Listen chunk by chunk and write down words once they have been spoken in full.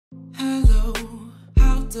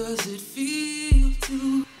does it feel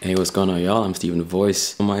to... Hey, what's going on, y'all? I'm Stephen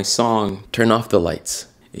Voyce. My song, Turn Off the Lights,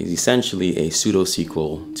 is essentially a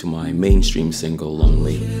pseudo-sequel to my mainstream single,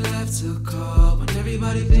 Lonely.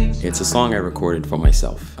 It's a song I recorded for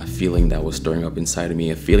myself, a feeling that was stirring up inside of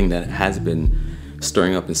me, a feeling that has been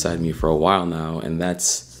stirring up inside me for a while now, and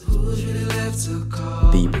that's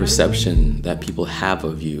the perception that people have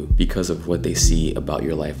of you because of what they see about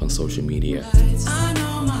your life on social media.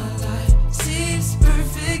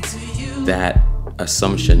 That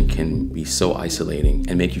assumption can be so isolating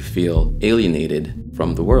and make you feel alienated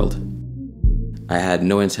from the world. I had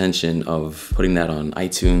no intention of putting that on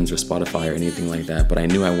iTunes or Spotify or anything like that, but I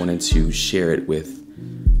knew I wanted to share it with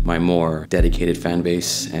my more dedicated fan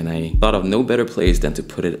base, and I thought of no better place than to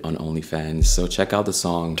put it on OnlyFans. So check out the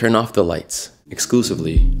song Turn Off the Lights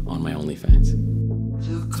exclusively on my OnlyFans.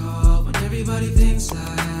 When everybody thinks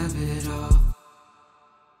I have it all.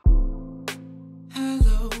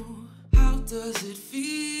 Hello, how does it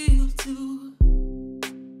feel to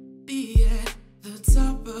be at the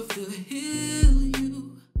top of the hill?